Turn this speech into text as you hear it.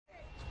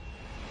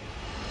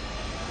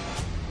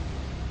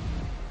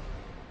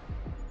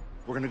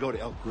We're gonna go to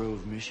Elk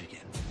Grove, Michigan.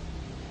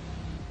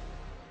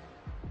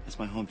 That's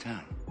my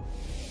hometown.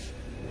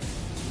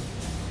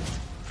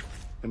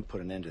 And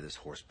put an end to this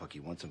horse pucky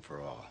once and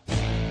for all.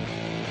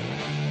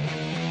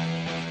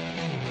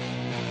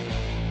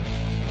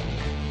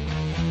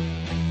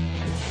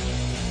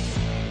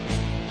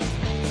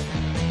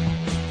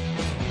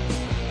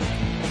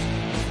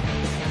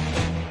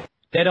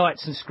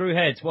 Deadites and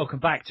Screwheads, welcome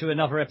back to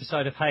another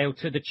episode of Hail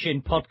to the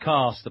Chin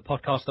podcast, the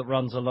podcast that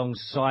runs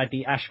alongside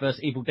the Ash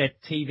vs Evil Dead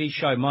TV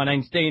show. My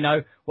name's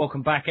Dino.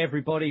 Welcome back,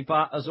 everybody.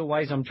 But as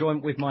always, I'm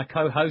joined with my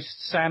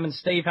co-hosts, Sam and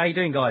Steve. How you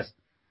doing, guys?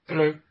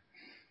 Hello.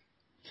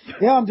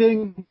 Yeah, I'm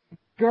doing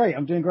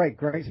great.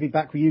 Great to be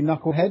back with you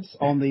knuckleheads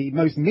on the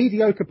most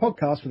mediocre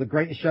podcast for the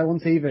greatest show on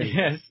TV.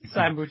 Yes,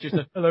 Sam was just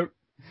a hello.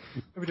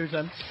 How are we doing,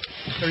 Sam?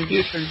 Very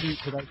mute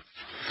today.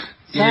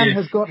 Sam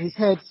has got his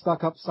head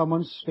stuck up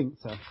someone's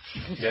sphincter.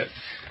 Yep.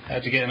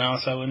 How'd you get an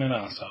arsehole in an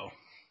arsehole?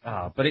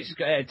 But it's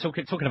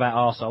talking about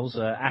arseholes.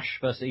 Ash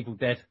vs Evil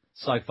Dead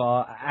so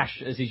far.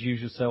 Ash, as his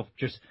usual self,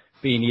 just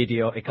being the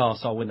idiotic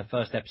arsehole in the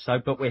first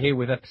episode. But we're here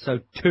with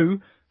episode 2,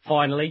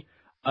 finally.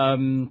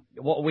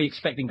 What are we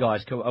expecting,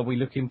 guys? Are we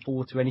looking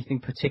forward to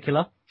anything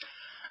particular?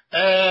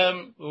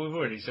 Well, we've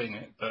already seen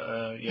it,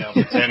 but yeah, I'll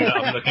pretend that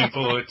I'm looking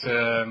forward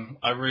to.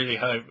 I really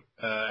hope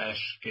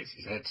Ash gets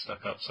his head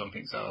stuck up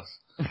something's arse.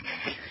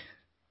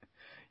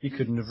 You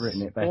couldn't have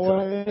written it better.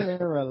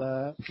 Spoiler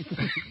alert.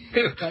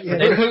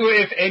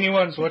 If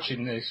anyone's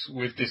watching this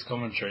with this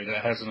commentary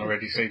that hasn't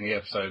already seen the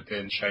episode,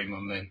 then shame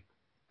on them.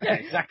 Yeah,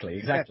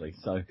 exactly.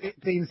 So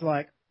Dean's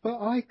like, but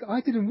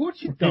I didn't watch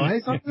it,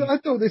 guys. I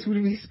thought this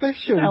would be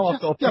special.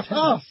 Now Just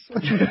us.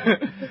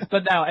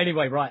 But now,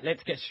 anyway, right,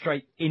 let's get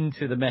straight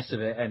into the mess of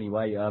it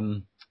anyway.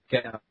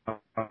 Get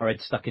our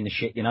head stuck in the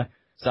shit, you know.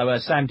 So,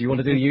 Sam, do you want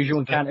to do the usual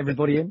and count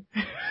everybody in?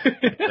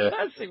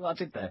 Let's see what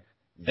I did there.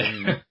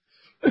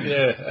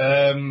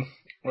 Yeah.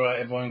 Right,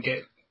 everyone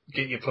get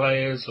your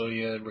players or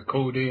your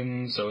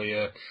recordings or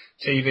your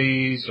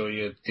TVs or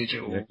your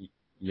digital...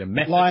 Your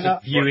methods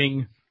of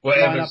viewing...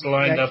 Whatever's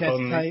lined up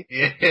on the...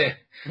 Yeah.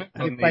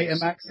 Your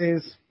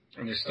Betamaxes.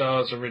 And your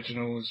Stars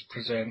Originals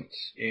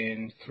presents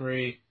in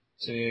 3,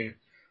 2,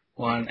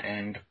 1,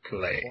 and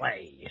play.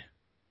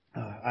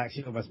 I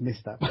actually almost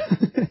missed that.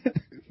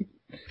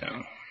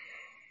 Yeah.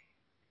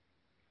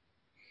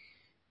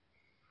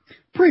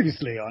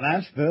 Previously on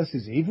Ash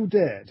vs Evil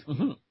Dead.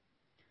 Mm-hmm.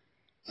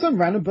 Some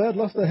random bird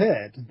lost their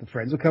head. The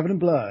friends were covered in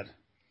blood.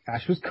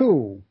 Ash was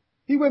cool.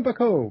 He went back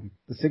home.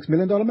 The $6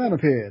 million man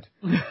appeared.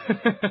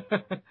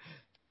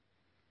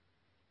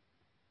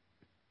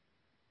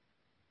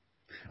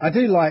 I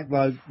do like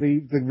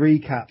the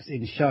recaps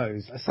in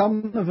shows.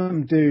 Some of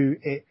them do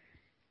it.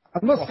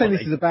 I'm not saying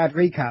this is a bad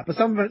recap, but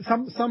some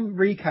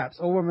recaps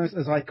are almost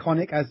as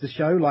iconic as the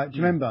show. Like, do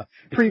you remember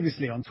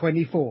previously on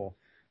 24?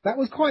 That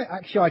was quite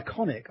actually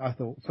iconic, I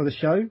thought, for the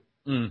show.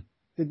 Mm.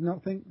 Did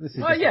not think this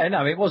is. Oh yeah,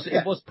 no, it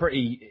was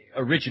pretty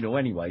original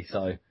anyway.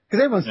 So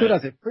because everyone still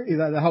does it pretty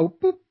the whole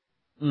boop,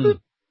 boop,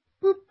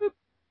 boop, boop,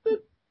 boop.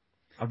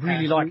 I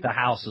really like the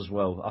house as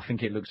well. I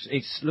think it looks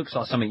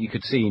like something you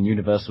could see in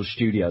Universal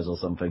Studios or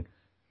something.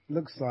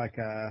 Looks like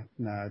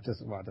no, it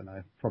doesn't. Well, I don't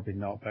know, probably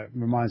not. But it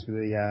reminds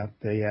me of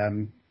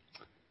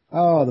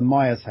the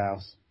Myers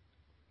house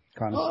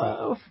kind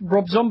of stuff.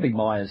 Rob Zombie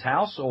Myers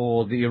house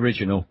or the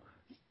original?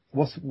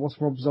 What's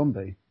Rob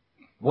Zombie?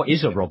 What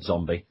is a Rob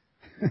Zombie?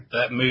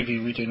 That movie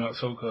we do not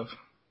talk of.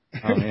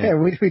 Oh, yeah.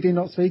 we do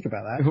not speak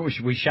about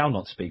that. We shall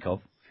not speak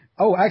of.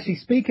 Oh, actually,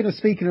 speaking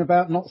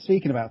about not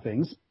speaking about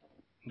things.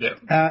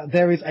 Yeah.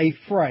 There is a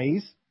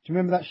phrase. Do you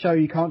remember that show?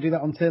 You can't do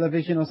that on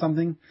television or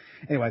something.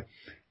 Anyway,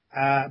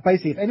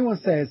 basically, if anyone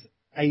says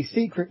a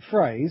secret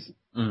phrase,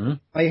 mm-hmm.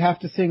 they have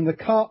to sing the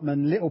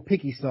Cartman Little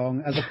Piggy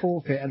song as a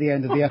forfeit at the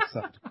end of the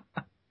episode.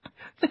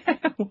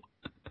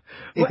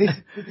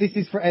 This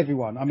is for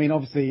everyone. I mean,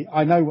 obviously,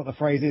 I know what the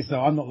phrase is, so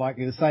I'm not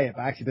likely to say it,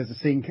 but actually there's a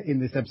scene in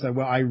this episode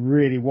where I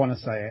really want to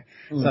say it.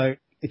 Mm. So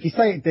if you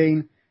say it,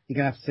 Dean, you're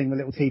going to have to sing the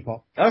Little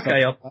Teapot.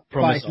 Okay, so, I'll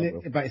promise.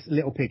 But it's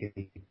Little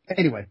Piggy.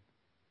 Anyway.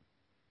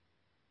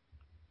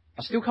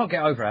 I still can't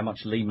get over how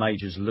much Lee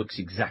Majors looks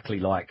exactly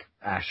like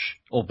Ash,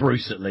 or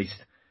Bruce at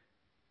least.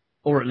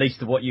 Or at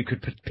least what you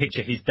could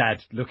picture his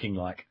dad looking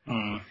like.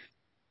 Mm.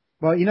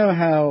 Well, you know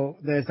how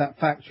there's that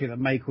factory that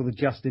make all the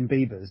Justin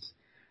Biebers?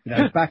 You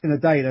know, back in the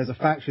day, there was a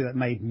factory that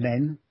made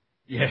men.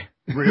 Yeah,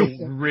 real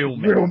men.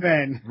 Real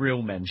men.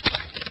 Real men.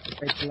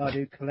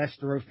 Blooded,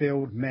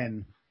 cholesterol-filled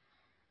men.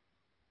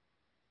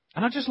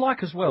 And I just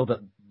like as well that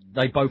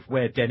they both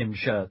wear denim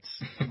shirts.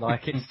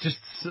 Like, it's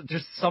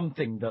just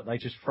something that they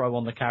just throw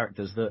on the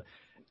characters that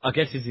I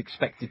guess is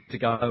expected to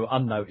go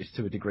unnoticed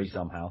to a degree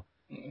somehow.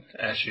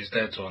 Ash's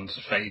dad's one's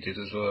faded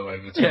as well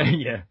over time.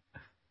 Yeah.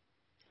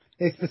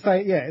 It's the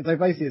same, yeah, they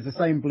basically, it's the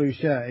same blue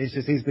shirt, it's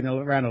just he's been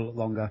around a lot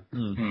longer.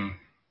 Mm.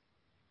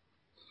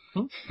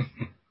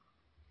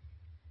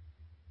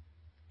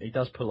 He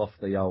does pull off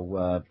the old,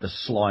 the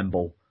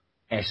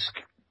Slimeball-esque,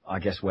 I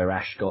guess, where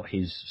Ash got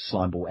his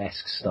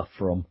Slimeball-esque stuff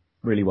from.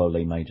 Really well,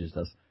 Lee Majors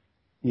does.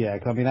 Yeah,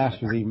 'cause I mean,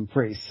 Ash was even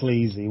pretty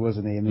sleazy,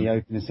 wasn't he, in the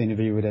opening scene of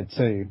Evil Dead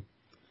 2?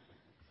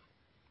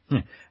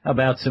 How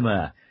about some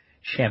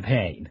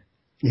champagne?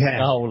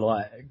 Yeah. Oh,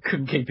 like,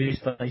 couldn't keep his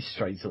face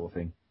straight sort of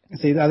thing.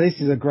 See, now this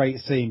is a great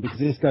scene because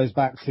this goes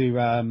back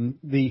to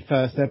the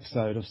first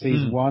episode of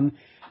season 1,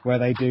 where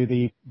they do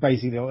the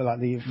basically like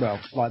this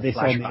on the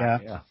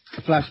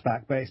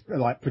flashback, but it's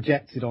like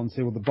projected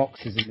onto all the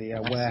boxes in the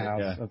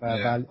warehouse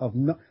of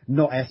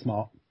not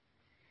S-Mart.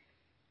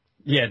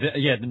 Yeah,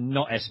 the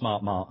not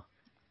S-Mart Mart.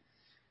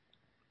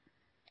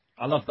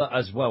 I love that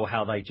as well,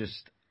 how they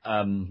just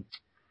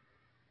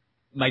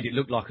made it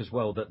look like as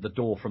well that the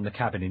door from the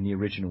cabin in the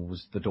original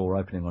was the door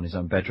opening on his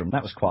own bedroom.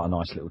 That was quite a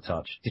nice little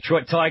touch.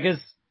 Detroit Tigers.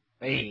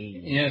 Hey.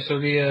 Yeah, so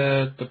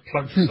the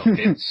plug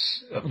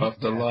sockets above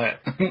the light.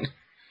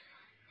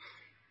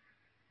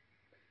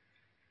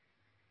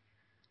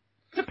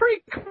 It's a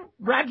pretty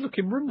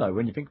rad-looking room, though,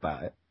 when you think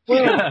about it.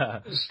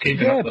 Well, It's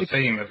keeping up the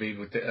theme of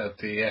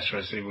the Ash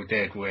vs Evil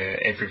Dead,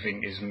 where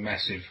everything is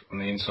massive on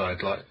the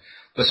inside. Like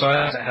the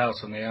side of the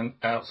house on the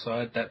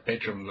outside, that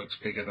bedroom looks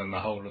bigger than the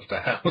whole of the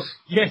house.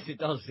 Yes, it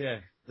does. Yeah,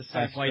 the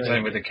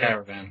Same with the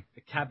caravan.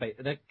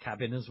 the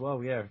cabin as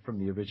well. Yeah, from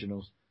the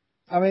originals.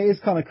 I mean, it's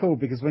kind of cool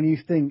because when you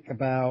think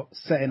about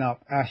setting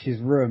up Ash's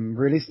room,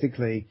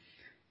 realistically,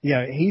 you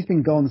know, he's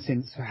been gone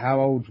since how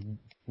old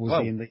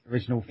was he in the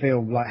original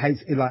film? Like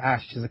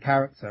Ash as a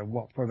character,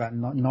 what, for about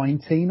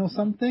 19 or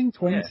something?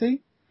 20? Yeah.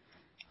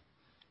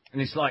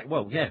 And it's like,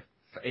 well, yeah,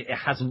 it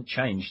hasn't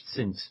changed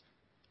since.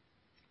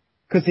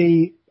 Because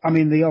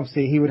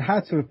obviously he would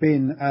have to have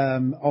been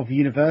of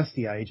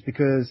university age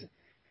because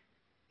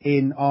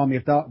in Army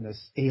of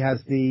Darkness he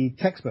has the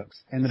textbooks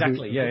in the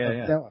Exactly, boot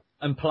yeah. Delta.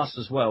 And plus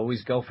as well,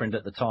 his girlfriend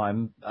at the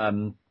time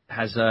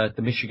has the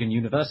Michigan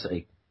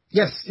University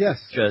Yes.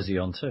 jersey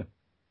on too.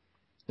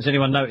 Has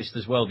anyone noticed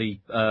as well the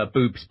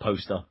boobs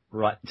poster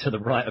right to the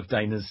right of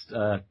Dana's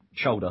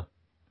shoulder?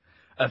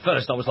 At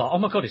first I was like, oh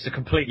my god, it's a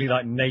completely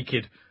like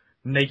naked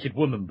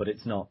woman, but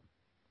it's not.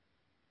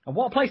 And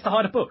what a place to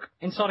hide a book,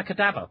 inside a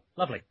cadaver.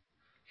 Lovely.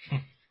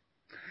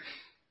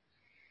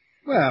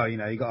 Well, you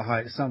know, you got to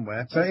hide it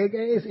somewhere. So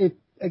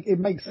it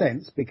makes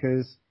sense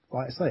because,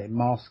 like I say, it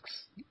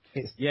masks.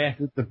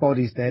 The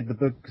body's dead, the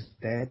book's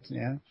dead.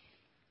 Yeah.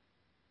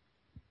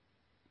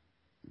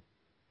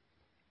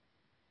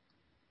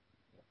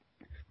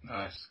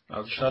 Nice.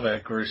 I'll show how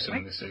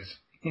gruesome this is.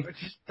 It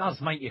just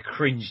does make you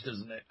cringe,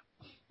 doesn't it?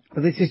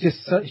 But this is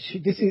just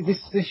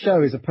this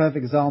show is a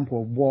perfect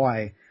example of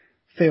why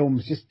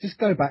films just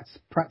go back to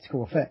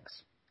practical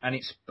effects. And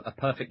it's a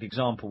perfect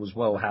example as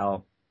well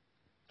how,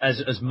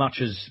 as much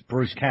as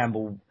Bruce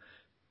Campbell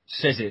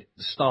says it,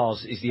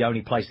 Stars is the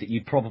only place that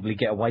you'd probably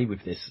get away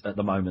with this at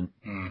the moment.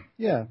 Mm.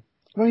 Yeah.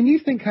 I mean, you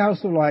think how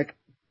sort of like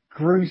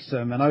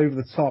gruesome and over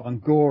the top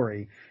and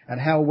gory and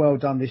how well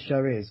done this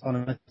show is on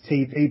a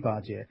TV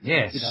budget.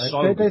 Yes, you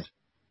know,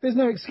 there's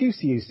no excuse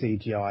to use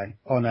CGI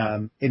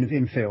on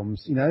in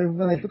films. You know,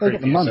 when they've got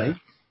the money.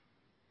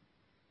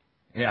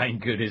 It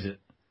ain't good, is it?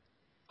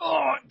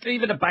 Oh,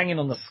 even a banging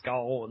on the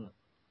skull.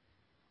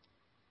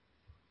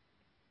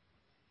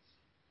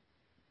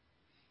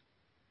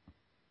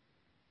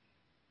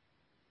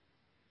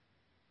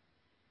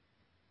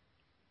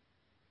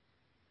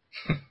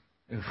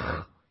 And...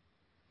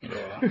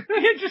 Yeah.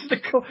 Just the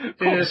corpse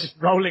just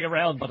rolling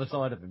around by the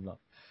side of him. Like.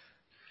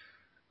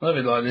 A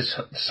little bit like this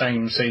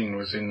same scene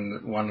was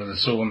in one of the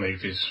Saw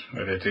movies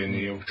where they're doing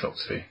the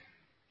autopsy.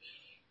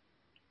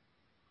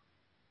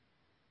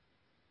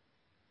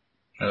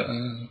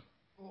 Oh,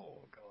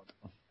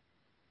 God.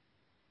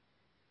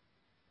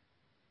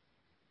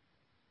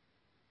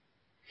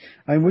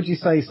 I mean, would you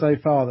say so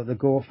far that the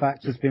gore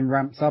factor's been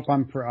ramped up? I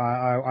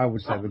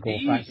would say the gore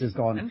factor's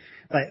gone.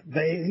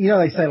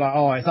 They say like,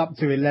 oh, it's up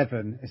to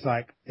 11. It's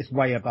like, it's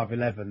way above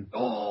 11.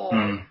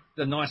 Oh,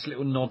 the nice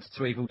little nod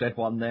to Evil Dead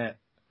 1 there.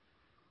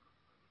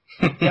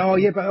 Oh,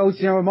 yeah, but also,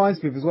 you know, it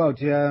reminds me of as well.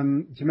 Do you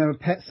remember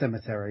Pet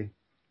Sematary?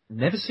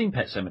 Never seen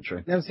Pet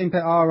Sematary. Never seen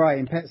Pet. Oh, right.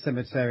 In Pet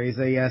Sematary is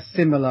a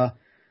similar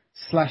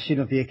slashing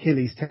of the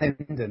Achilles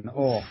tendon.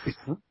 Oh, it's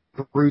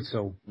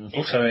brutal.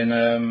 Also in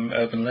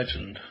Urban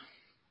Legend.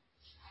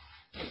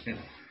 Yeah.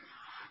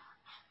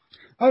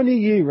 Only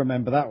you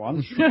remember that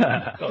one.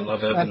 I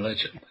love Urban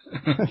Legend.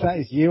 That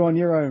is you on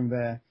your own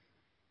there.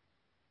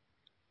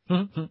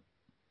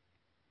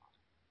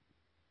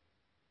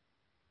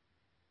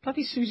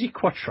 Bloody Susie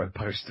Quattro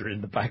poster in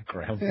the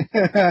background.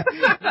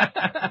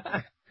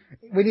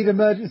 We need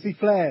emergency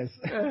flares.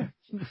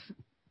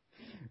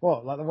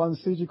 What, like the one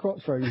Susie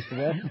Quattro used to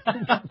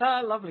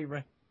wear? Lovely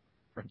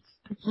reference.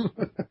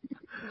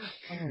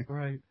 Oh,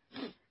 great.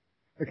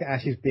 Look at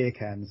Ash's beer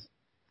cans.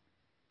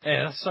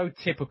 Yeah, that's so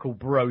typical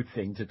bro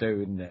thing to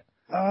do, isn't it?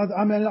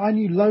 I mean, I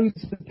knew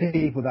loads of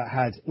people that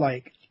had,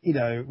 like, you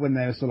know, when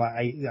they were sort of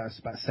like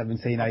about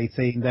 17,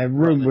 18, their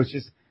room was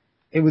just,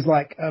 it was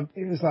like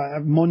a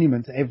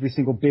monument to every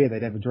single beer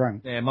they'd ever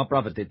drank. Yeah, my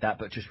brother did that,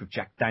 but just with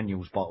Jack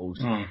Daniels bottles.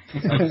 So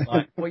it's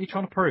like, what are you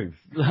trying to prove?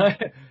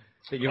 That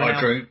you're I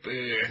drink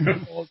beer.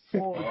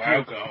 or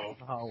alcohol.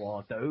 Oh,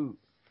 I do.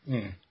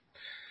 Yeah.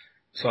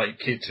 It's like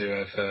kids who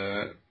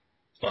have,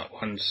 like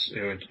ones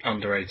who are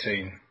under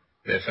 18,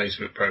 their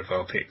Facebook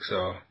profile pics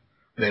are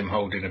them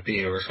holding a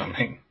beer or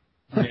something.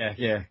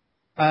 Yeah.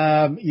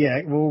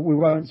 Yeah, well, we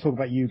won't talk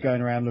about you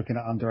going around looking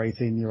at under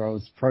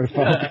 18-year-olds'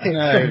 profile pics No.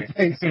 on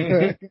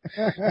Facebook.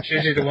 It's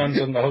usually the ones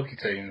on the hockey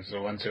teams,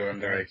 the ones who are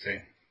under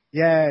 18.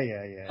 Yeah.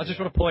 I just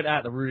want to point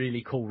out the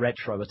really cool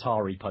retro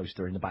Atari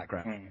poster in the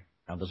background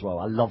as well.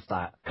 I love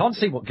that. Can't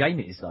see what game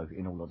it is though,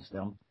 in all honesty.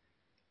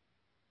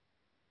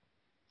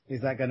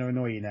 Is that going to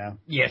annoy you now?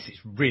 Yes, it's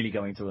really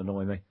going to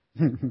annoy me.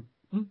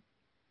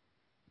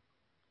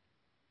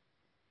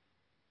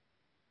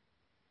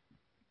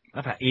 I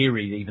love how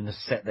eerie even the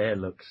set there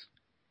looks.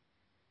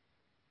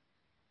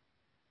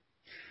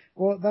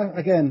 Well,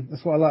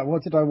 that's what I like.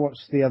 What did I watch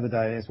the other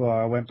day as well?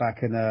 I went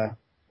back and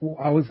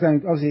I was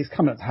going. Obviously, it's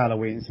coming up to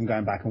Halloween, so I'm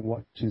going back and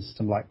watching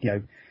some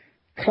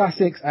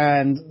classics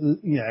and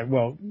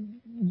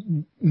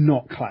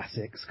not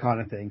classics kind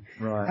of thing.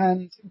 Right.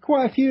 And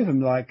quite a few of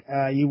them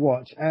you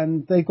watch,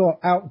 and they've got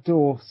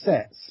outdoor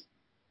sets.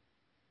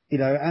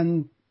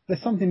 And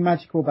there's something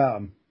magical about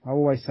them. I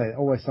always say,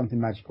 always something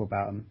magical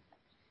about them.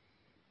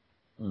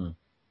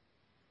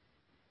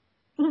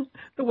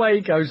 The way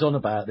he goes on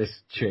about this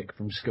chick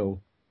from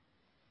school.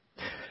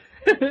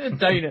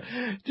 Dana,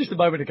 just a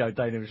moment ago,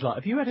 Dana was like,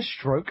 have you had a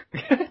stroke?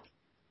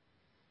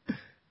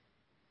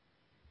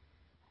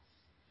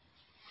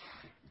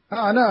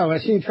 Oh no,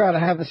 she tried to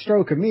have a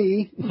stroke of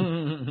me.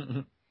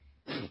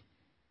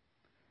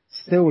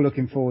 Still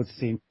looking forward to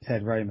seeing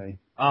Ted Raimi.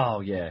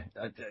 Oh yeah.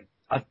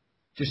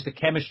 Just the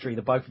chemistry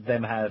that both of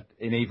them have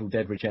in Evil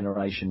Dead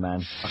Regeneration,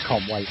 man. I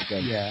can't wait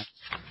again. Yeah.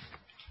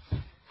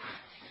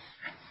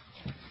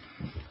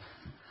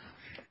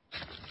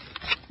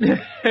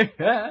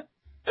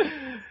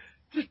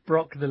 Just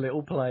Brock the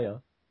little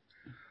player.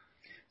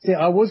 See,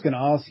 I was going to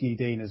ask you,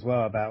 Dean, as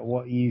well about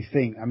what you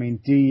think. I mean,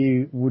 do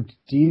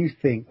you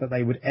think that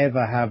they would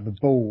ever have the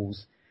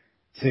balls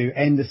to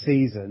end the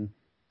season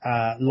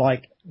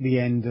like the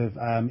end of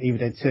Evil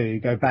Dead 2,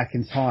 go back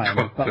in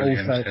time, but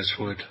also?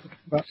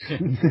 But,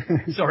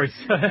 Sorry.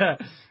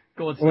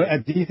 Go on. Well,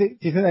 do you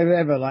think they would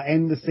ever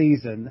end the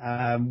season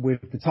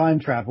with the time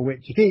travel,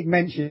 which you keep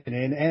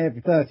mentioning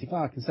every 30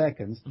 fucking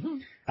seconds?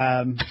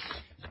 Mm-hmm.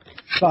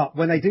 But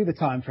when they do the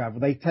time travel,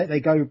 they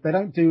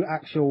don't do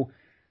actual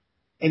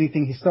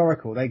anything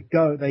historical. They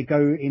go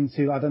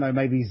into, I don't know,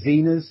 maybe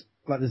Xena's,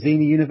 like the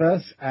Xena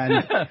universe,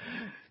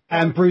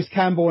 and Bruce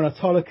Campbell and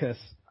Autolycus,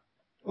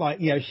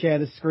 share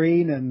the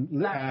screen,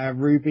 and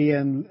Ruby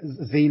and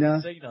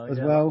Xena as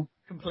well.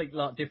 Complete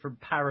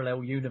different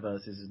parallel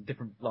universes and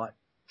different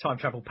time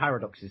travel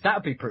paradoxes. That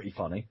would be pretty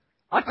funny.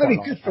 That'd be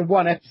good for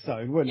one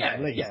episode, wouldn't it?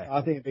 At least. Yeah.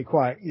 I think it'd be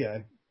quite,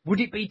 Would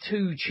it be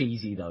too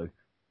cheesy though?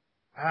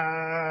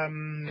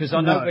 Because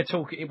I know we're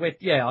talking.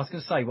 I was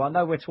going to say. Well, I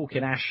know we're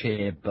talking Ash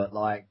here, but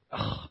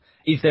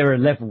is there a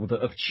level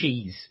of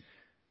cheese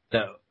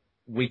that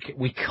we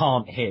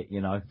can't hit?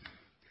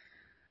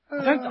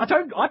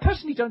 I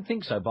personally don't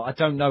think so, but I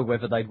don't know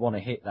whether they'd want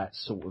to hit that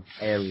sort of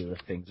area of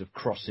things of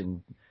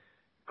crossing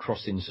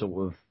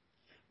sort of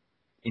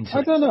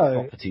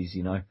intellectual properties.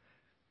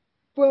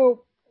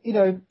 Well,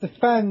 the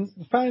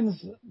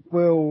fans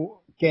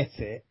will get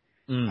it.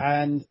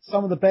 And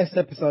some of the best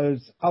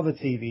episodes other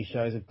TV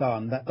shows have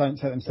done that don't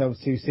take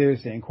themselves too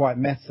seriously and quite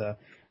meta,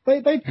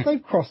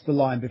 they've crossed the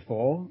line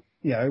before,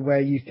 where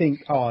you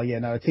think, a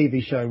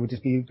TV show would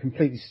just be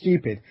completely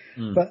stupid.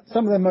 But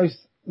some of the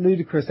most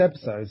ludicrous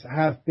episodes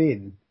have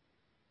been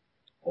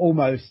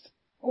almost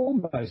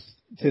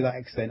to that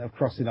extent of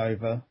crossing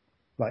over,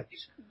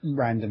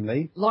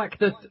 randomly. Like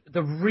the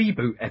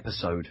reboot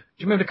episode. Do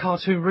you remember the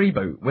cartoon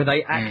reboot where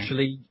they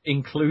actually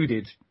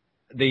included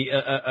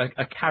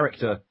a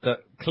character that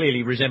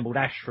clearly resembled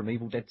Ash from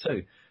Evil Dead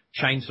 2,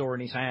 chainsaw in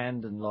his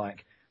hand and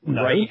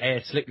grey hair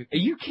slick. Are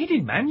you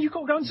kidding, man? You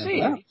got to go and see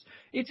it.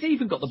 It's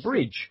even got the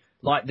bridge,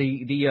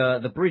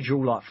 the bridge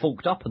all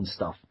forked up and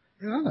stuff.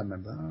 Yeah, I don't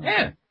remember that.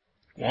 Yeah,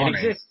 Warning, it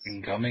exists.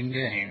 incoming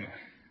game.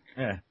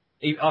 Yeah,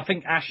 I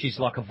think Ash is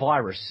like a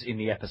virus in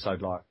the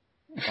episode,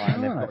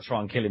 and they've got to try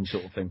and kill him,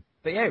 sort of thing.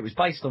 But yeah, it was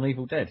based on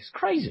Evil Dead. It's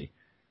crazy.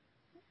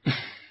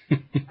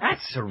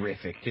 That's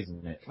horrific,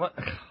 isn't it? What?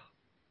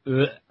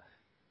 You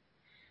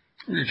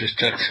just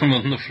chucked him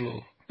on the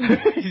floor.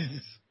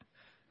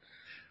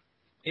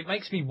 It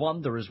makes me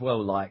wonder as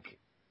well,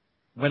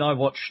 when I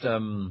watched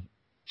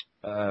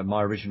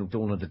my original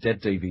Dawn of the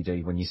Dead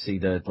DVD, when you see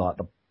the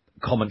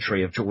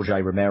commentary of George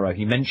A. Romero,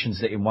 he mentions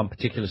that in one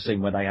particular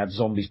scene where they had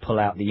zombies pull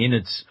out the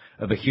innards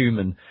of a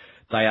human,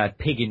 they had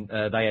pig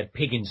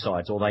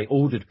insides, or they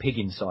ordered pig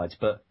insides,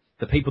 but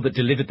the people that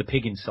delivered the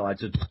pig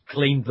insides had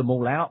cleaned them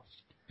all out.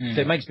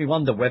 So it makes me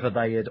wonder whether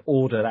they had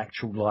ordered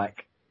actual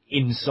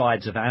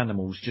insides of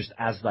animals just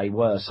as they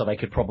were, so they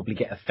could probably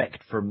get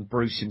effect from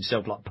Bruce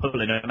himself,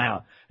 pulling them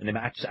out, and them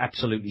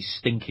absolutely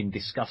stinking,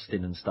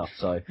 disgusting and stuff.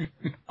 So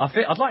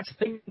I'd like to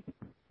think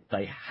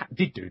they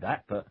did do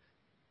that, but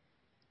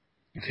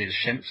it's his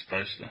Shemp's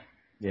poster.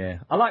 Yeah,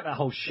 I like that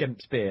whole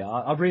Shemp's beer.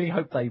 I really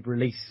hope they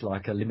release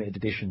a limited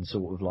edition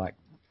sort of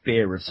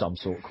beer of some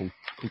sort called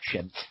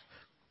Shemp's,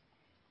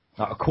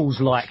 a Coors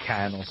Light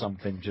can or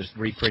something, just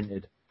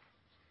reprinted.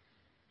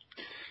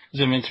 Is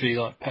it meant to be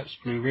like Pabst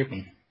Blue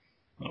Ribbon?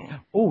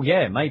 Oh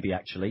yeah, maybe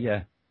actually,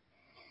 yeah.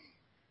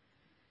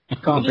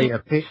 Can't be a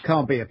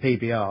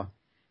PBR.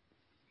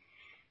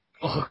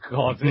 Oh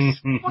god, it's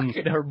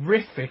fucking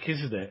horrific,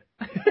 isn't it?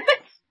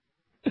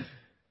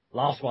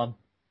 Last one.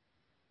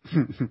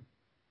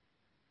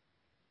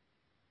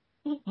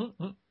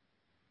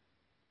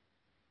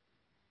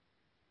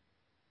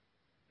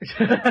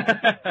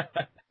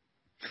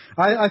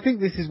 I think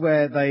this is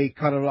where they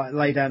kind of like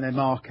lay down their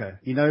marker.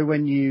 You know,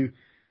 when you're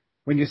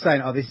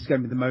saying, oh, this is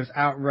going to be the most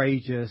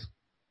outrageous,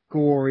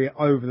 gory,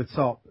 over the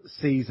top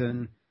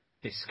season.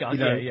 Disgust,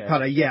 You know, yeah.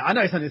 kind of, yeah. I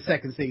know it's only the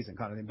second season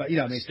kind of thing, but you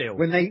know what I mean? Still.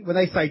 When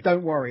they say,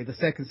 don't worry, the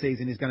second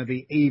season is going to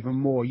be even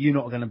more, you're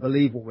not going to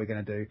believe what we're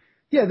going to do.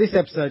 Yeah, this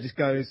episode just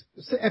goes,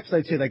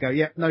 episode 2, they go,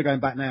 yeah, no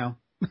going back now.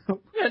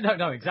 Yeah,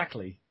 no,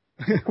 exactly.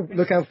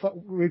 Look how far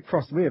we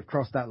have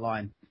crossed that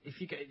line. If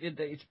you get,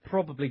 it's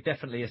probably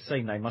definitely a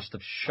scene they must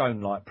have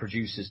shown like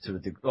producers to a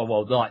degree,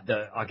 well, like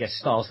the, I guess,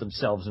 stars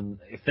themselves, and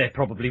if they're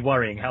probably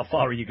worrying, how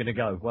far are you going to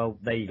go? Well,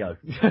 there you go.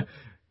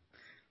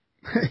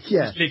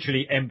 Yeah. Just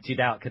literally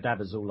emptied out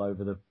cadavers all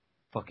over the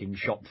fucking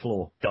shop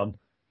floor. Done.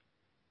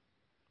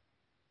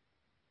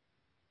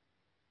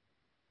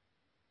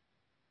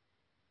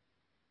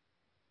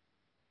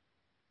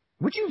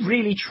 Would you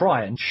really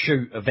try and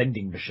shoot a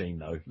vending machine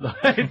though?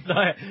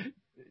 Like,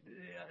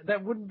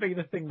 that wouldn't be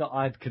the thing that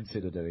I'd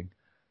consider doing.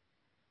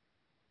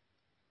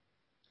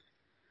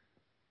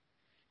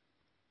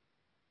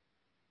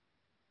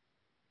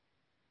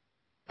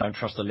 Don't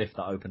trust a lift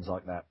that opens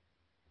like that.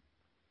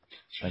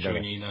 Especially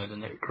when you know the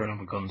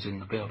Necronomicon's in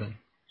the building.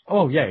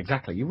 Oh yeah,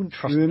 exactly. You wouldn't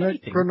trust The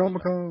anything.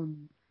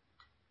 Necronomicon.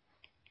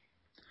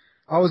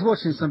 I was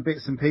watching some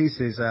bits and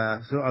pieces,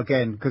 so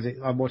again, because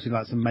I'm watching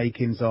like some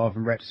makings of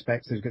and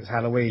retrospectives because it's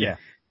Halloween. Yeah.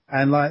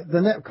 And like the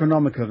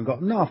Necronomicon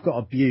got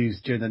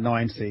abused during the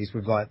 90s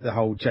with like the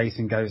whole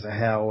Jason Goes to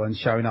Hell and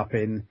showing up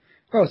in,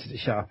 where else did it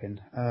show up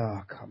in? Oh,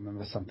 I can't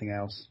remember, something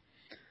else.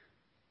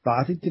 But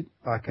I think did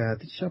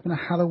it show up in a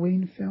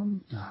Halloween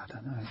film? No, I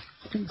don't know.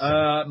 I think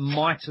so.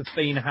 Might have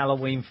been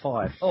Halloween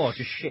 5. Oh,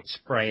 just shit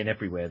spraying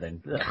everywhere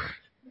then. Ugh.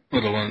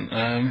 What I want,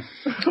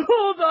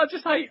 Oh, I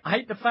just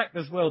hate the fact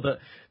as well that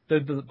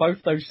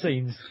both those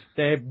scenes,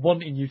 they're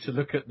wanting you to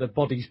look at the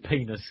body's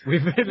penis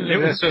with a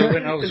little, That's what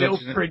when I was little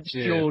watching it, Prince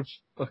yeah. George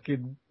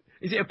fucking...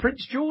 Is it a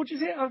Prince George,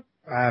 is it?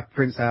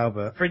 Prince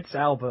Albert. Prince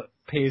Albert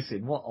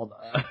piercing, what on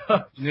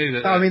earth? You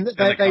knew that I mean, they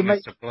they come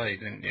make- into play,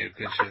 didn't you?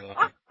 Because you're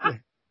like,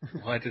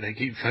 why do they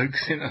keep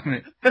focusing on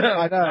it? I know.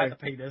 Like the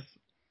penis.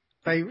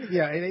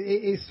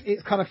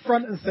 It's kind of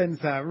front and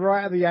centre,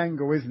 right at the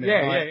angle, isn't it?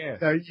 Yeah, Like, yeah.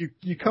 So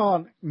you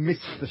can't miss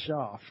the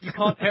shaft. You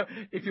can't help,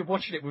 if you're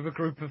watching it with a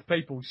group of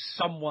people,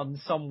 someone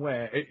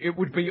somewhere, it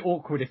would be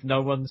awkward if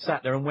no one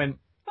sat there and went,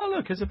 oh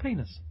look, there's a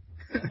penis.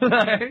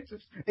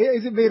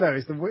 Isn't me though?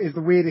 It's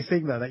the weirdest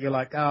thing though that you're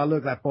like, oh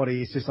look, that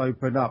body is just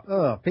opened up.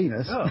 Oh,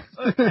 penis.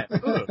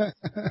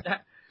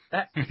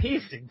 That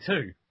piercing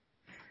too.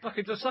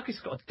 It's like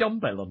it's got a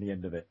dumbbell on the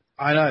end of it.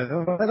 I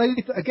know.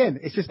 But again,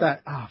 it's just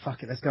that. Ah,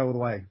 fuck it, let's go all the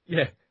way.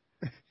 Yeah.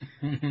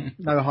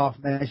 No half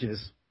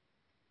measures.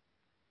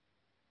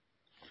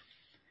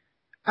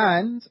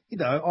 And, you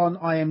know, on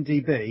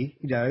IMDb,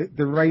 you know,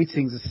 the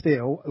ratings are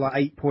still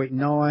like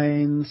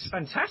 8.9.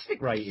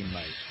 Fantastic rating,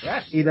 mate.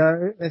 Yes. You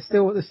know, they're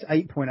still this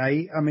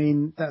 8.8. I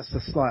mean, that's a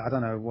slight, I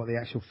don't know what the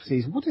actual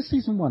season, what did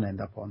season 1 end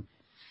up on?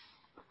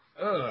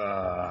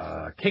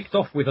 Kicked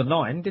off with a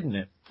 9, didn't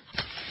it?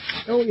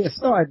 Oh yeah,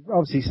 started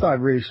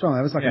really strong.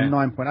 It was like a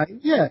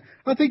 9.8. Yeah,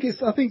 I think it's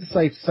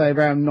safe to say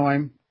around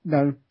 9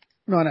 out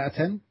of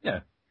 10. Yeah.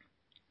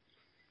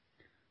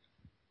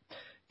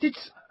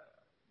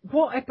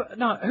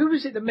 Who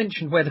was it that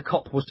mentioned where the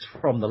cop was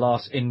from the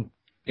last, in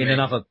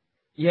another,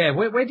 yeah,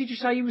 where did you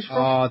say he was from?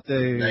 Oh,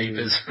 dude.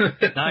 Neighbours.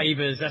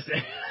 Neighbours, that's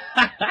it.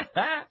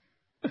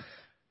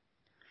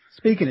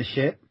 Speaking of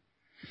shit.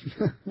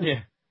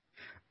 Yeah.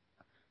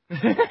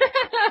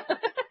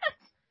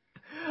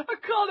 I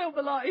can't help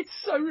but like, it's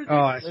so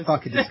ridiculous. Oh, it's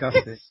fucking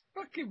disgusting. It's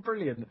fucking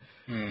brilliant.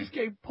 Just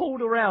getting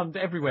pulled around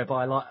everywhere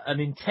by like an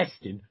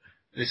intestine.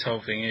 This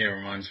whole thing here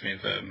reminds me of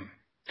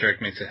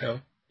Drag Me to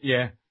Hell.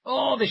 Yeah.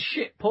 Oh, the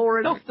shit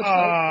pouring off the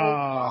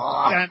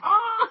damn.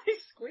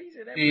 he's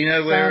squeezing everything. You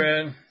know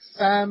where...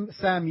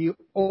 Sam, you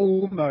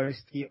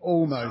almost did it.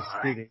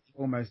 You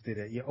almost did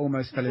it. You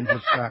almost fell into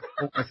the trap.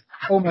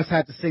 Almost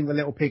had to sing the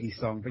Little Piggy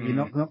song, but you're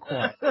not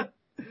quite.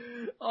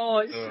 Oh,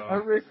 it's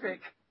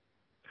horrific.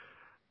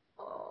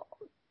 Oh,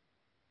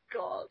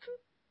 God.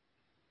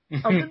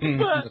 I'm in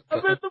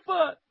the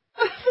butt.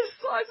 The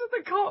size of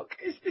the cock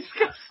is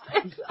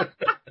disgusting.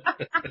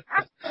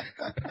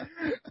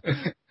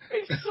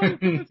 It's so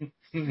good.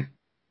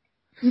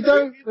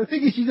 The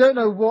thing is, you don't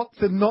know what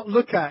to not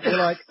look at. You're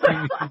like,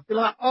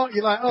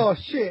 oh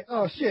shit,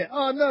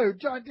 oh no,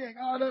 giant dick,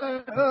 oh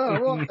no, oh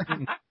what?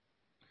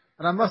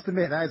 And I must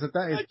admit, that's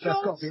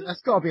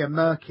got to be a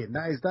merkin.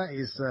 That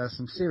is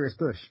some serious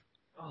bush.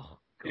 Oh,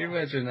 Can you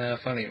imagine how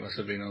funny it must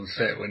have been on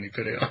set when you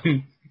put it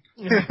on?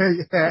 Yeah.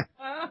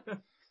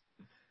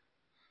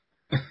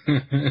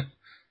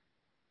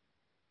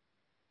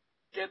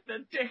 Get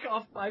the dick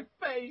off my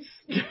face.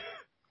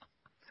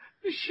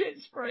 The shit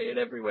spraying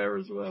everywhere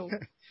as well.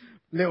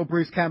 Little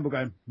Bruce Campbell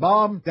going,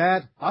 Mom,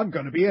 Dad, I'm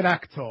going to be an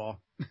actor.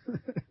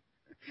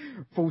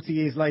 40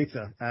 years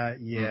later,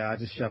 yeah, I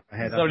just shoved my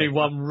head There's up. only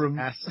one room.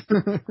 Ass.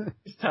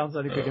 This town's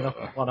only big enough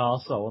for one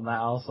arsehole, and that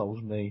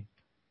arsehole's me.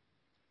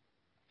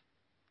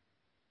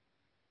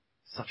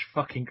 Such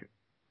fucking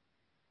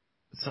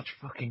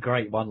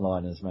great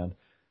one-liners, man.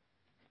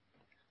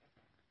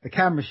 The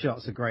camera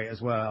shots are great as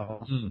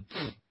well. Mm.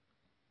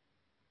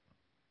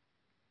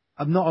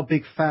 I'm not a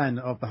big fan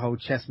of the whole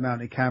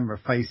chest-mounted camera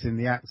facing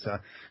the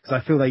actor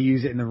because I feel they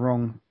use it in the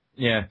wrong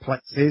Yeah.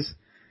 places.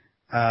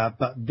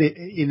 But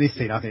in this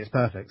scene, I think it's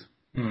perfect.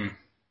 Hmm.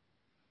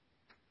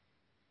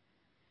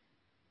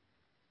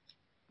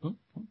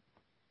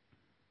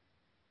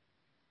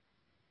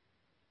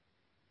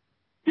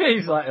 Yeah,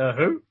 he's like,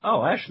 who?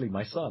 Oh, Ashley,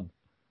 my son.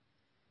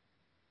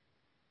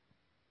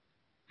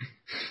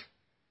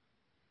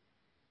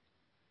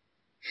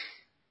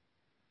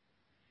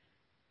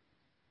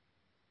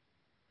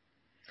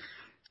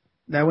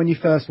 Now, when you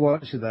first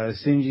watched it, though, as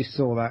soon as you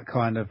saw that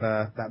kind of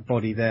that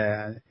body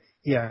there,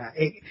 yeah,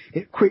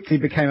 it quickly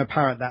became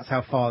apparent that's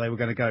how far they were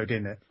going to go,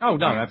 didn't it? Oh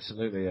no,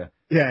 absolutely, yeah.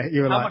 Yeah,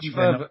 you were How like, much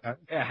further?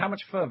 Yeah, how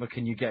much further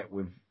can you get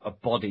with a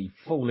body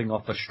falling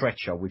off a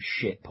stretcher with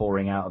shit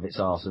pouring out of its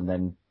arse, and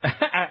then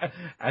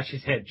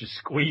Ash's head just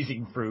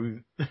squeezing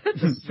through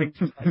the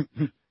sphincter?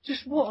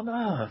 Just what on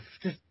earth?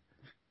 Just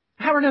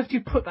how on earth do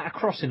you put that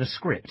across in a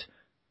script?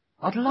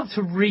 I'd love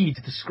to read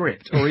the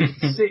script, or even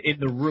sit in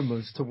the room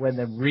as to when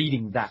they're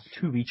reading that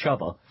to each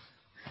other.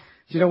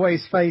 Do you know what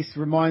his face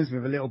reminds me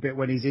of a little bit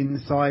when he's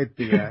inside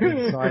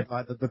inside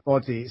like the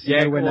body? It's,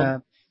 Yeah,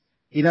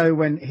 you know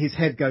when his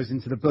head goes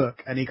into the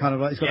book and he kind of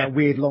like, he's got Yeah. that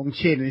weird long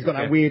chin and he's got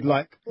Yeah. that weird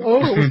like, oh,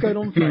 what's going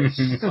on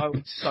face?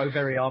 so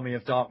very Army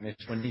of Darkness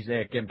when he's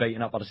there getting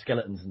beaten up by the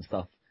skeletons and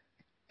stuff.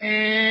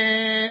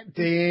 Dean,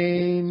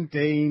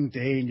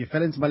 you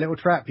fell into my little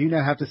trap. You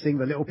now have to sing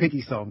the Little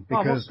Piggy song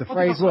because the what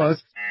phrase did I say?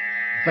 was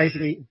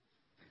basically,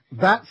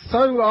 that's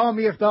so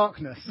Army of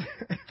Darkness.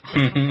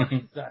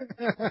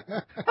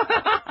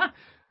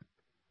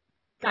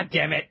 God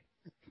damn it!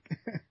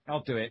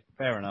 I'll do it.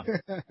 Fair enough.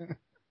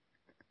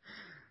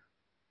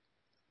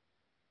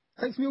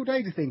 Takes me all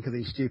day to think of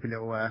these stupid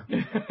little,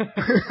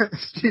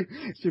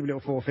 stupid little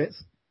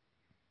forfeits.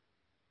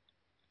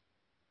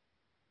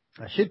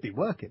 I should be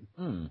working.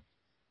 Hmm.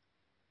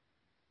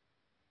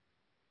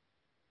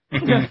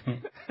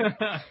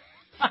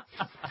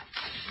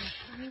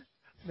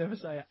 Never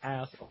say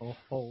ass or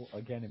hole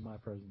again in my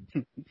presence.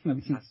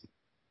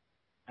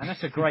 And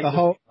that's a great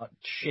The like,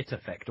 shit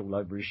effect all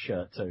over his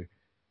shirt too.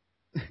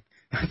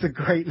 That's a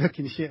great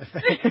looking shit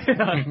effect.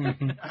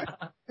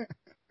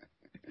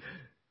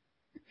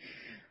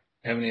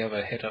 How many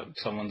other head up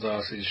someone's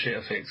arse's shit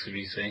effects have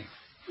you seen?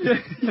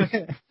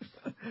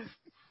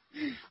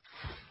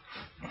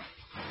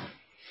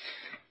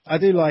 I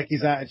do like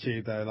his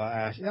attitude though, like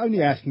Ash.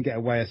 Only Ash can get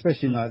away,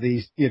 especially in like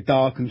these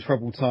dark and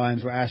troubled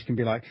times where Ash can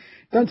be like,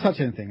 don't touch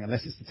anything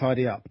unless it's to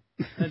tidy up.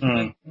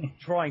 And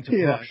trying to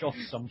Yeah. brush off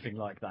something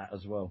like that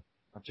as well.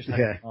 I've just had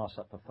Yeah. to arse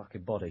up the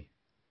fucking body.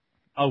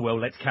 Oh well,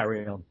 let's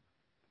carry on.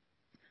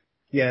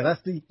 Yeah,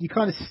 that's you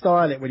kind of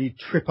style it when you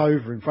trip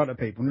over in front of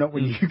people, not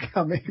when you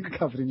come in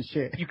covered in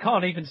shit. You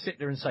can't even sit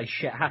there and say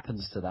shit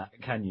happens to that,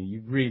 can you?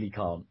 You really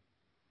can't.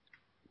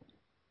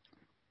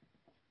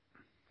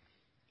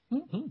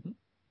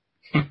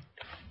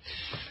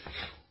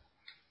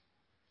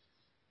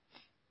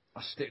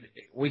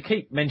 We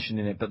keep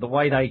mentioning it, but the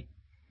way they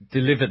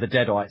deliver the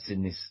Deadites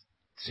in this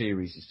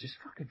series is just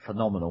fucking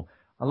phenomenal.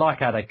 I like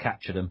how they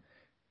captured them.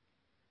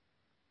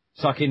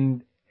 It's like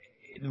in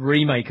the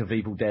remake of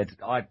Evil Dead,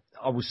 I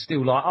was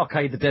still like,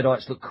 okay, the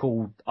Deadites look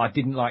cool. I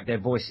didn't like their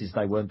voices.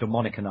 They weren't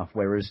demonic enough.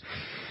 Whereas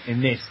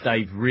in this,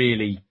 they've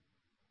really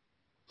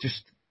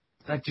just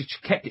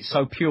kept it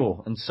so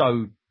pure and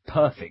so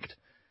perfect.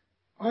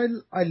 I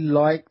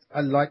like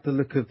the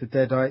look of the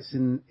Deadites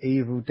in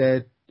Evil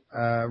Dead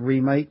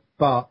remake,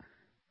 but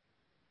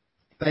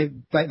they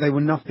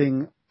were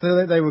nothing.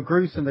 They were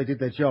gruesome. They did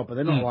their job, but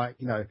they're not like,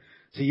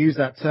 to use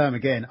that term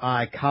again,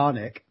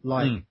 iconic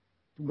like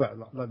like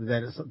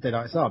the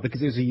Deadites are,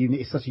 because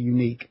it's such a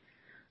unique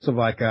sort of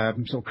like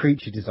sort of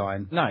creature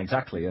design. No,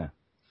 exactly. Yeah,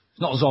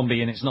 it's not a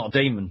zombie and it's not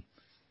a demon.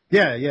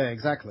 Yeah,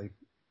 exactly.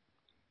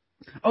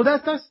 Oh,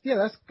 that's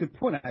a good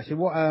point actually.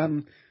 What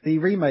the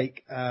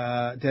remake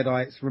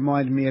Deadites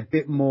reminded me a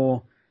bit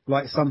more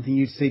like something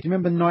you'd see. Do you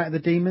remember Night of the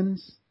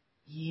Demons?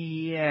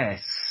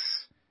 Yes.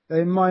 They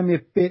remind me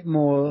a bit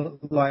more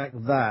like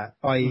that.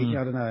 I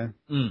don't know.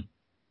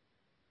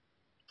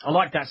 I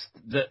like that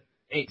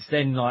it's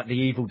then like the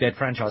Evil Dead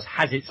franchise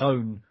has its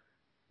own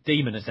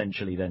demon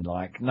essentially. Then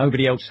like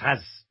nobody else has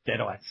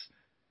Deadites.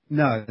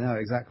 No,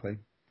 exactly.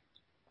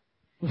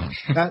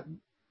 That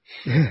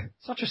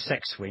Such a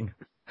sex swing.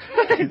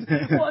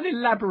 What an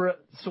elaborate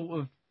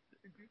sort of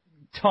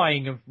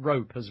tying of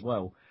rope as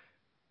well.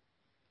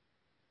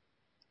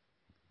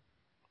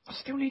 I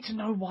still need to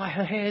know why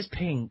her hair's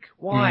pink.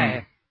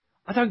 Why?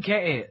 I don't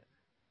get it.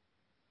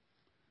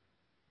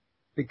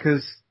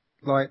 because,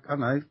 like, I don't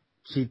know,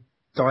 she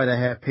dyed her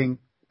hair pink,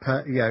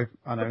 I know,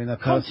 in her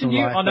personal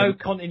life. I know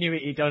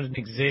continuity doesn't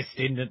exist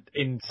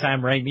in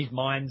Sam Raimi's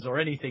minds or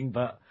anything,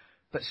 but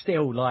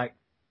still, like,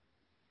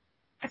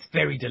 that's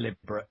very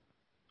deliberate.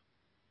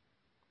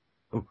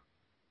 Ooh.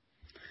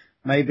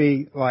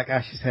 Maybe, like,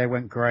 Ash's hair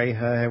went grey,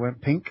 her hair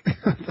went pink.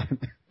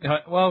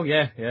 Well,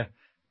 yeah.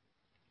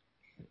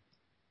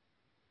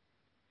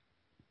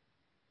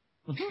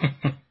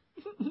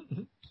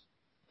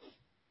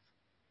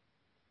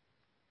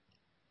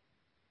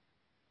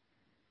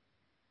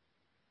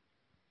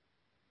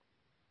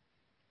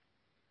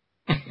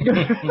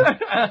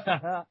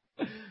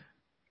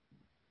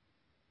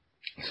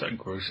 So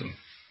gruesome.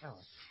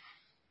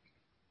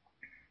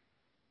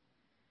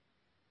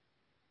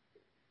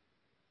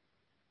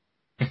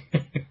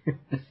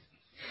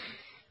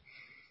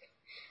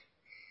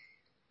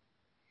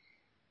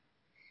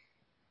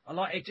 I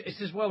like it.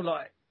 It's as well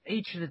like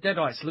each of the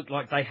Deadites look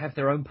like they have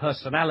their own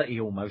personality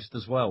almost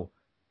as well.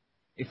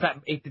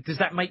 Does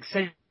that make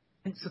sense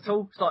at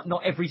all? It's like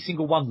not every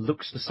single one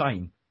looks the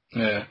same.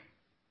 Yeah.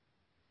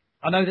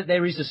 I know that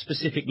there is a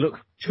specific look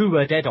to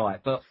a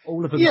Deadite, but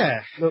all of them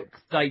look,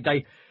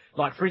 they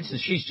like, for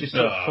instance, she's just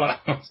sort of floated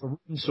across the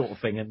room sort of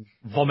thing and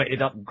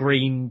vomited up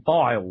green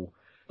bile.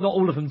 Not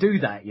all of them do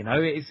that, you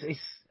know. It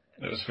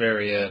was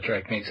very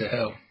Drag Me to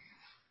Hell.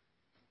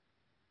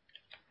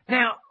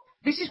 Now,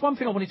 this is one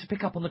thing I wanted to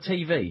pick up on the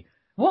TV.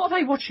 What are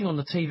they watching on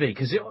the TV?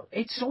 Because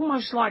it's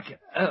almost like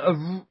a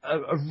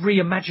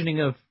reimagining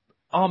of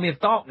Army of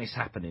Darkness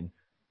happening.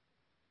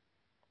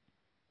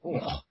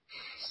 Oh,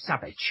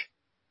 savage.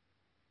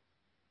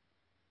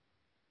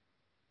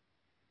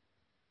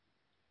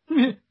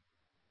 I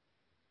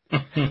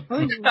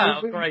think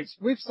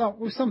with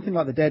something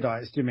like the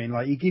Deadites, do you mean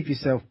like you give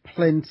yourself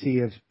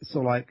plenty of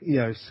sort of like, you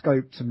know,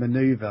 scope to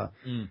manoeuvre,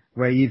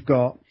 where you've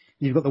got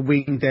the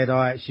winged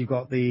Deadites, you've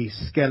got the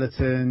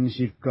skeletons,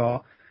 you've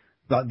got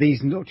like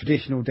these not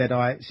traditional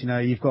Deadites, you know,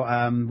 you've got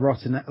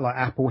rotten like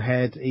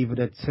Applehead, Evil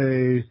Dead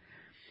 2,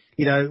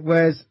 you know,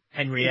 whereas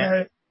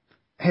Henrietta,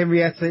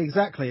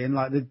 exactly, and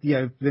like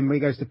then when it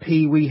goes to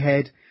Pee Wee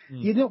Head,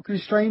 you're not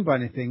constrained by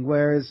anything,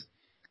 whereas,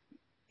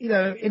 you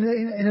know,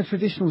 in a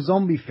traditional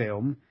zombie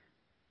film,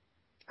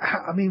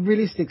 I mean,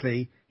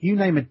 realistically, you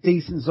name a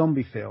decent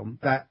zombie film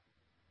that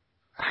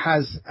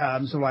has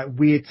sort of like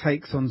weird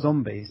takes on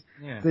zombies.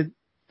 Yeah.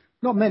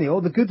 Not many. All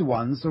the good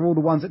ones are all the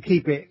ones that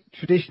keep it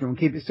traditional and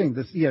keep it distinct.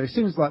 You know, as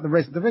soon as like the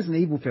Resident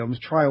Evil films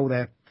try all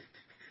their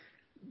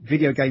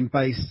video game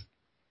based,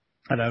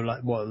 I don't know,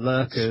 like what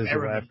lurkers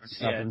or whatever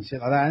and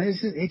shit like that,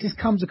 and it just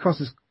comes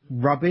across as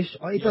rubbish.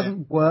 It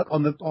doesn't work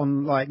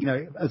on like, you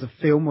know, as a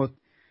film or.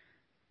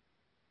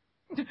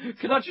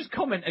 Can I just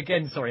comment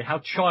again, sorry, how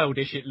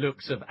childish it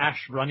looks of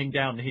Ash running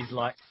down his,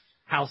 like,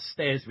 house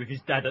stairs with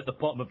his dad at the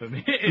bottom of him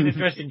in a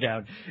dressing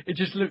gown. It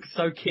just looks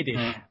so kiddish.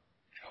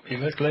 I'll be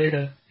back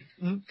later.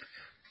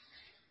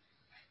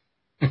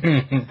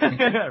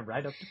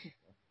 Right up.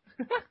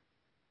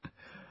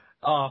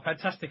 Oh,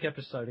 fantastic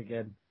episode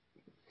again.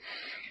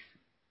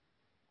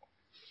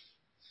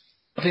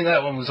 I think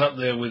that one was up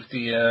there with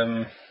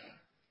the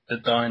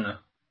diner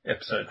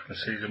episode from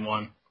season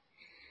 1.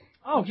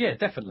 Oh yeah,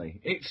 definitely.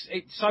 It's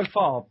so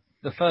far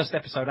the first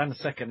episode and the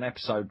second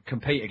episode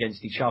compete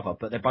against each other,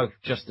 but they're both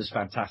just as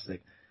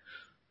fantastic.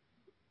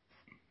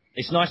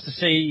 It's nice to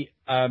see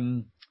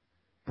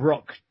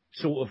Brock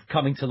sort of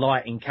coming to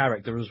light in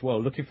character as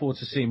well. Looking forward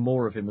to seeing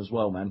more of him as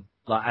well, man.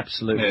 Like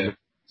absolutely looking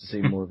forward to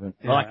seeing more of him.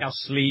 I like how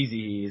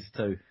sleazy he is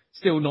too.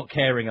 Still not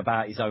caring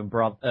about his own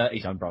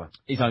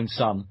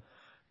son.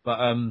 But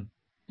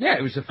yeah,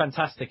 it was a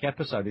fantastic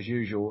episode as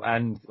usual,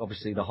 and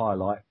obviously the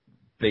highlight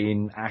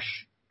being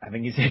Ash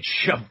having his head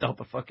shoved up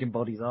a fucking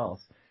body's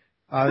arse.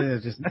 Oh, yeah,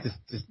 just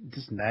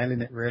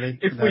nailing it, really.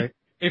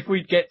 If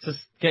we get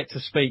to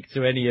speak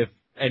to any of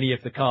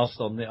the cast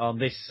on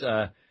this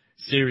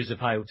series of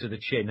Hail to the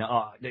Chin,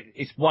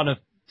 it's one of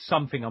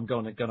something I'm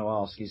going to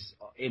ask is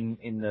in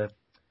the,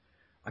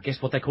 I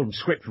guess what they call them,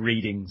 script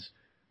readings.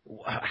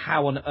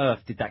 How on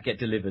earth did that get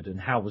delivered, and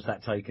how was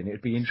that taken?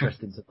 It'd be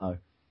interesting to know.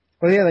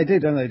 Well, yeah, they do,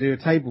 don't they? Do a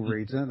table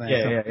read, don't they?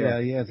 Yeah.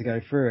 You have to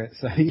go through it.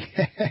 So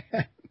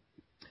yeah.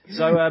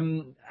 So,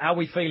 how are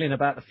we feeling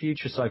about the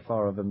future so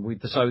far of them?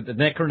 So the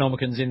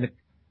Necronomicons in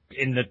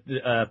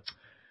the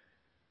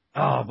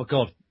oh my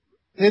god.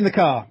 In the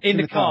car. In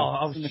the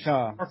car. In the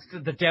car.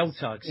 The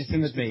Delta, it's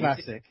in the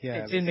classic,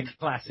 yeah. It's in the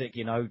classic,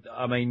 you know.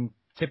 I mean,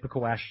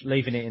 typical Ash,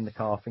 leaving it in the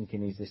car,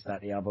 thinking he's this,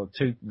 that, the other.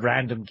 2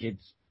 random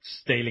kids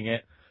stealing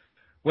it.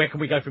 Where can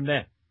we go from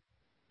there?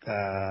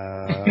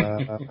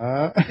 I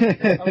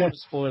don't want to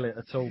spoil it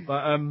at all,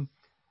 but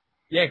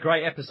yeah,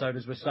 great episode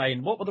as we're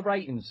saying. What were the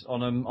ratings on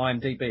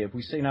IMDb? Have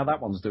we seen how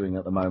that one's doing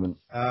at the moment?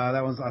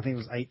 That one's, I think it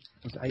was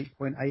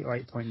 8.8 or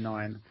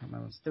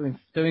 8.9.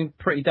 Doing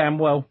pretty damn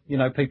well. You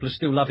know, people are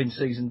still loving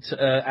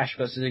Ash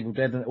vs Evil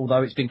Dead,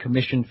 although it's been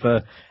commissioned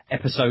for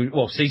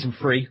season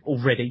 3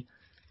 already.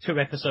 2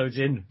 episodes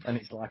in, and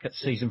it's like at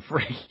season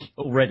 3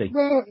 already.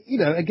 Well, you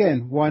know,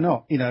 again, why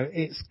not? You know,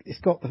 it's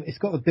got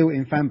the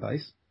built-in fan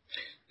base.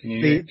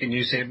 Can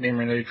you see it being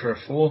renewed for a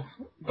 4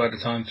 by the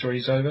time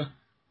 3's over?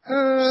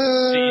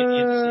 See it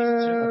in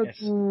season 2, I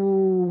guess.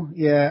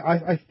 Yeah,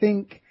 I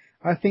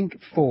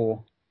think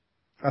 4.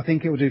 I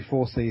think it will do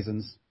 4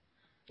 seasons.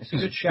 It's a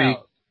good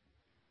shout.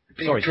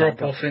 Sorry, drop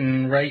Sam, off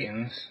in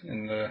ratings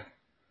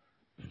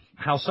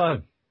How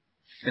so?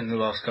 in the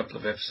last couple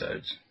of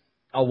episodes.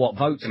 Oh, what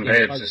votes?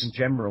 Compared Votes to- in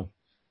general.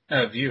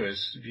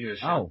 Viewership.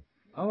 Oh,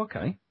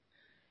 okay.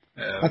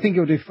 I think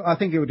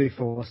it will do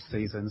 4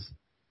 seasons.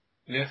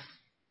 Yeah.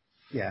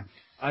 Yeah.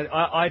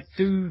 I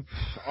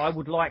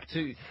would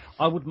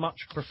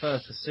much prefer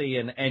to see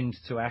an end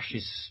to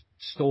Ash's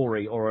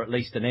story, or at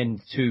least an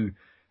end to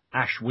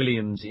Ash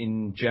Williams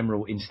in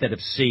general, instead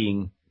of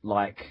seeing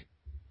like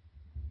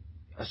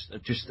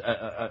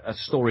a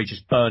story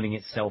just burning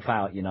itself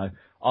out. You know,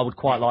 I would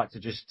quite like to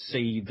just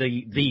see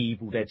the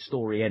Evil Dead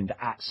story end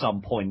at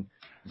some point,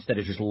 instead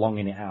of just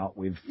longing it out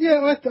with.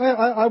 Yeah,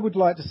 I would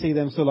like to see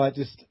them sort of like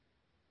just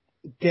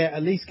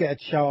at least get a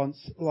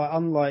chance. Like,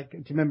 unlike, do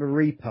you remember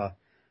Reaper?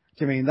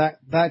 Do you mean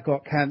that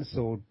got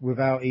cancelled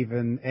without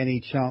even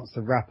any chance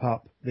to wrap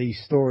up the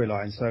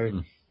storyline?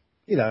 So,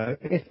 you know,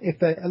 if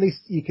they, at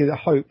least you could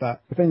hope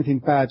that if anything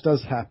bad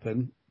does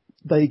happen,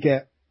 they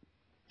get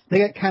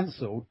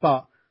cancelled,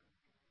 but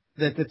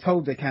they're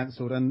told they're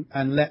cancelled and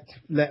left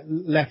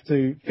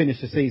to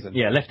finish the season.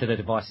 Yeah, left to their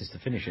devices to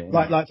finish it.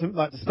 Like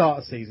to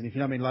start a season, if you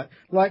know what I mean.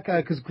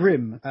 Because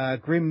Grimm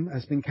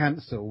has been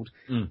cancelled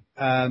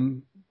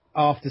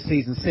after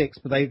season 6,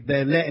 but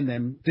they're letting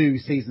them do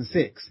season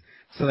 6.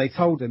 So they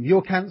told them,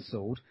 you're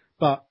cancelled,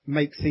 but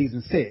make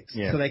season 6.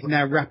 Yeah. So they can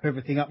now wrap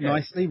everything up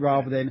nicely,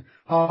 rather than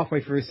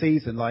halfway through a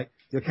season, like,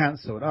 you're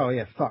cancelled. Oh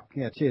yeah, fuck,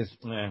 yeah, cheers.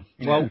 Yeah.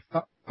 Well,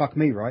 fuck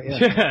me, right? Yeah.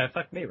 Yeah,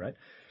 fuck me, right?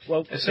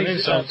 Well, It's an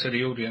insult to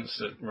the audience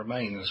that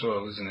remain as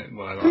well, isn't it?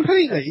 Well, like,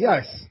 Completely,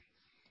 yes.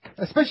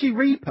 Especially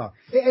Reaper.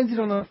 It ended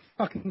on a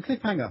fucking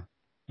cliffhanger.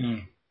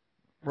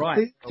 right.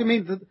 Do you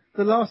mean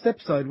the last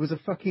episode was a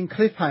fucking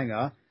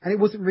cliffhanger and it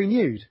wasn't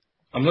renewed?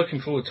 I'm looking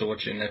forward to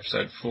watching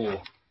episode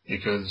 4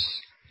 because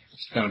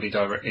it's going to be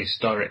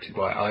directed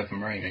by Ivan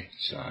Raimi.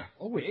 So.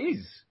 Oh, it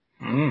is.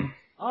 Mm.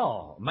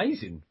 Oh,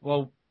 amazing.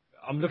 Well,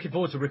 I'm looking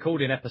forward to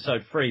recording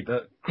episode 3,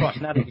 but Christ,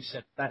 now that you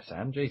said that,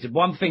 Sam, Jesus,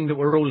 one thing that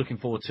we're all looking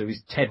forward to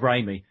is Ted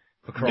Raimi,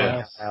 for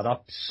crying out loud. I'm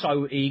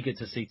so eager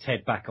to see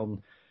Ted back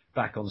on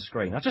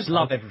screen. I just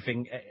love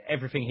everything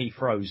he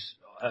throws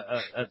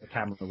at the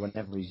camera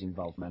whenever he's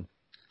involved, man.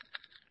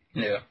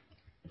 Yeah.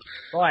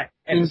 Right.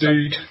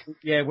 Indeed.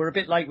 Yeah, we're a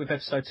bit late with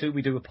episode 2.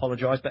 We do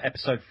apologise, but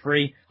episode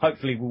 3,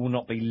 hopefully we will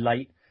not be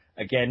late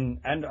again.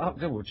 And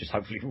hopefully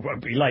we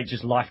won't be late,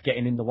 just life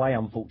getting in the way,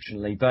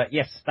 unfortunately. But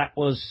yes, that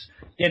was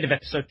the end of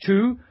episode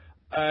 2.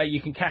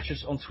 You can catch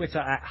us on Twitter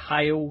at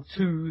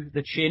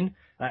Hail2TheChin.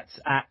 That's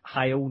at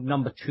Hail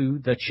number 2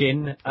 the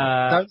Chin.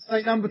 Don't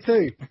say number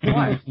 2.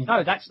 Right.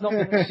 No, that's not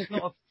a bloody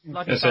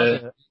That's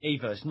buzzer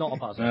either. It's not a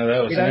buzzer. No,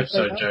 that was You an don't say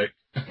episode joke.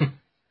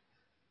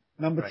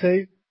 Number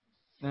 2.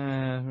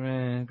 Yeah.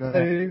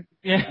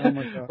 Oh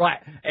my God. Right.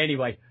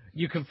 Anyway,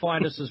 you can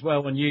find us as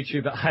well on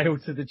YouTube at Hail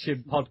to the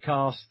Chin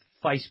Podcast,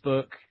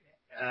 Facebook,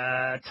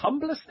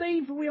 Tumblr.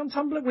 Steve, are we on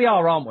Tumblr? We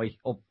are, aren't we?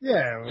 Or,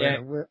 Yeah,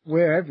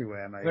 we're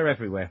everywhere, mate. we're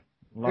everywhere.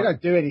 We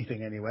don't do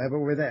anything anywhere, but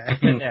we're there.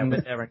 Yeah,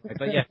 we're there anyway.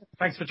 But yeah,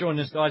 thanks for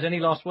joining us, guys. Any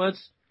last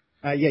words?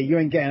 Yeah, you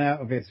ain't getting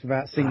out of this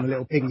without singing the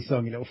little piggy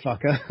song, you little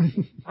fucker.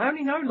 I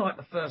only know like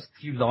the first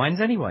few lines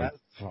anyway. That's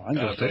fine,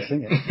 just Okay.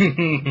 sing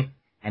it.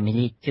 I'm a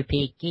little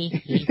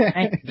piggy. He's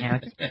hanging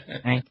out.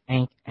 Hank,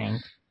 Hank,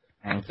 Hank,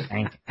 Hank,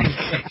 Hank.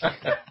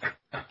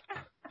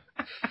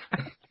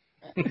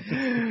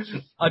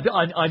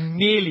 I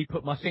nearly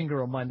put my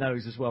finger on my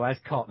nose as well, as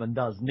Cartman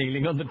does,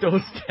 kneeling on the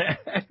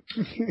doorstep.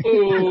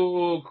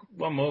 Oh,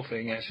 one more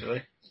thing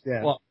actually.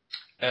 Yeah. What?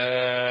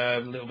 A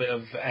little bit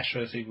of Ash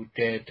vs Evil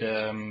Dead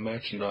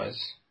merchandise.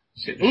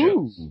 Sit the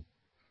shots. Ooh.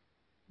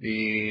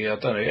 I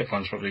don't know,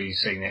 everyone's probably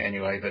seen it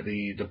anyway, but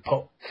the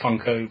Pop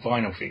Funko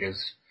vinyl figures.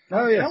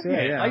 Oh, yes, Oh,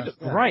 yeah. they look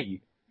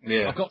great.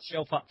 Yeah. I've got a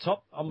shelf up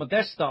top on my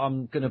desk that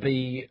I'm going to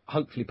be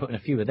hopefully putting a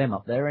few of them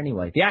up there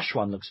anyway. The Ash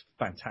one looks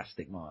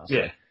fantastic, Miles.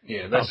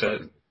 Yeah, that's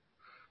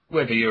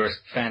whether you're a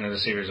fan of the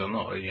series or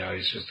not, you know,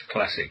 it's just a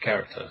classic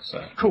character,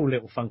 so. Cool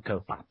little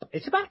Funko Pop.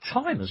 It's about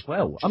time as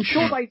well. I'm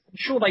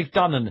sure they've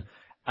done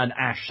an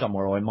Ash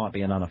somewhere, or it might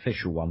be an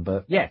unofficial one,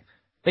 but yeah,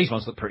 these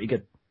ones look pretty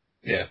good.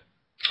 Yeah.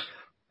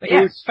 But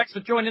yeah, thanks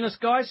for joining us,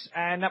 guys.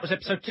 And that was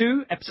episode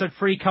 2. Episode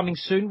 3 coming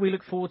soon. We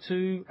look forward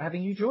to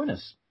having you join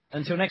us.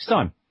 Until next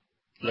time.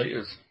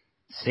 Laters.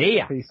 See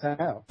ya. Peace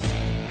out.